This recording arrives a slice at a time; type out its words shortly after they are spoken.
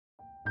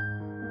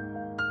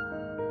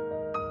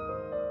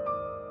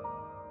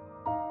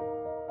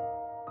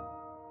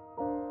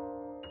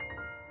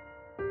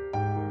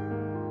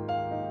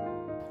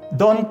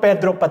Don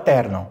Pedro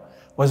Paterno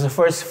was the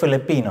first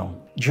Filipino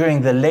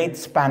during the late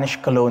Spanish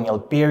colonial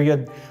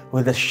period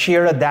with the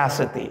sheer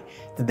audacity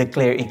to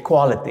declare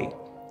equality,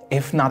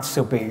 if not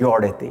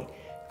superiority,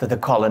 to the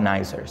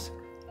colonizers.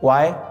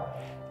 Why?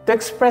 To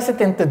express it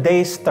in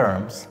today's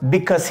terms,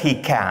 because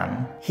he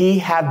can. He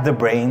had the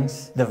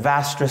brains, the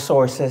vast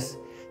resources,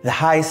 the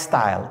high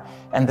style,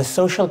 and the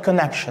social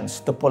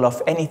connections to pull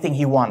off anything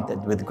he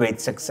wanted with great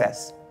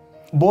success.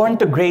 Born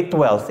to great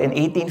wealth in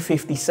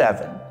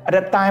 1857, at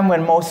a time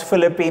when most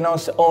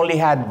Filipinos only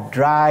had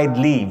dried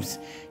leaves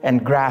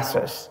and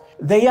grasses,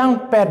 the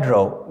young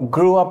Pedro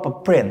grew up a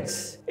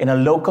prince in a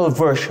local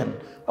version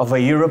of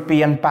a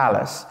European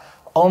palace,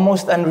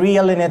 almost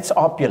unreal in its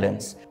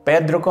opulence.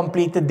 Pedro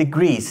completed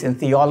degrees in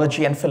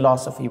theology and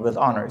philosophy with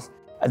honors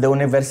at the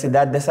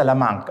Universidad de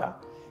Salamanca.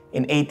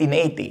 In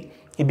 1880,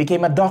 he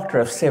became a doctor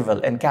of civil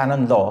and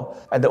canon law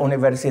at the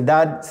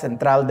Universidad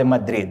Central de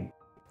Madrid.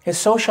 His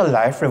social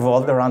life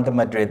revolved around the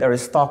Madrid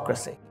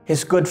aristocracy.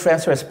 His good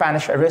friends were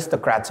Spanish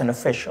aristocrats and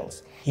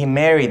officials. He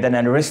married an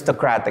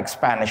aristocratic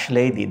Spanish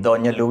lady,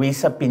 Doña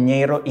Luisa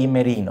Piñero y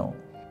Merino.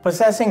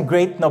 Possessing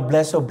great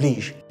noblesse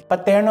oblige,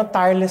 Paterno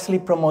tirelessly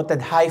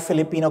promoted high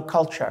Filipino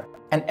culture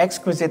and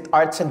exquisite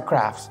arts and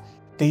crafts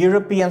to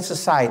European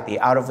society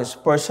out of his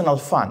personal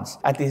funds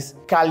at his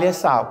Calle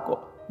Sauco,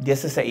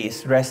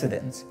 16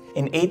 residence.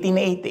 In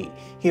 1880,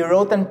 he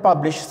wrote and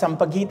published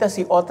Sampaguitas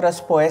y otras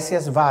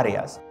poesías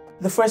varias,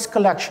 the first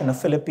collection of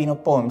Filipino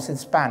poems in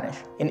Spanish.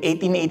 In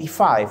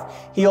 1885,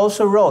 he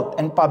also wrote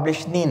and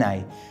published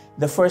Ninay,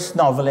 the first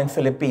novel in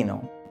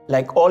Filipino.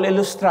 Like all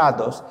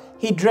Ilustrados,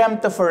 he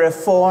dreamt of a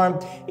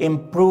reformed,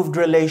 improved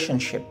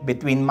relationship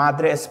between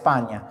Madre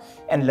España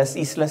and las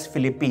Islas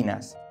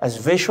Filipinas, as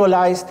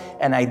visualized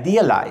and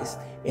idealized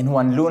in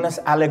Juan Luna's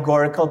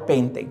allegorical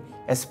painting,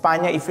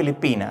 España y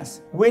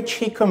Filipinas, which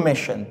he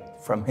commissioned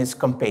from his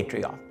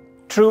compatriot.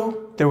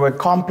 True, there were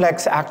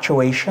complex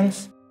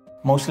actuations,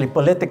 mostly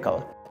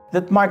political,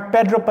 that marked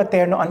Pedro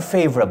Paterno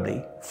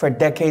unfavorably for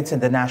decades in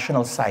the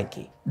national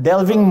psyche.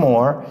 Delving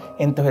more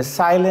into his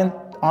silent,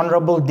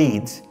 honorable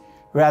deeds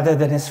rather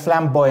than his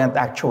flamboyant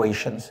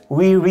actuations,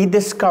 we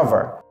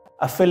rediscover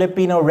a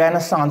Filipino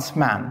Renaissance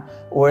man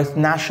worth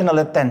national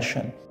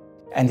attention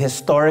and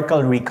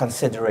historical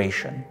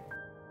reconsideration.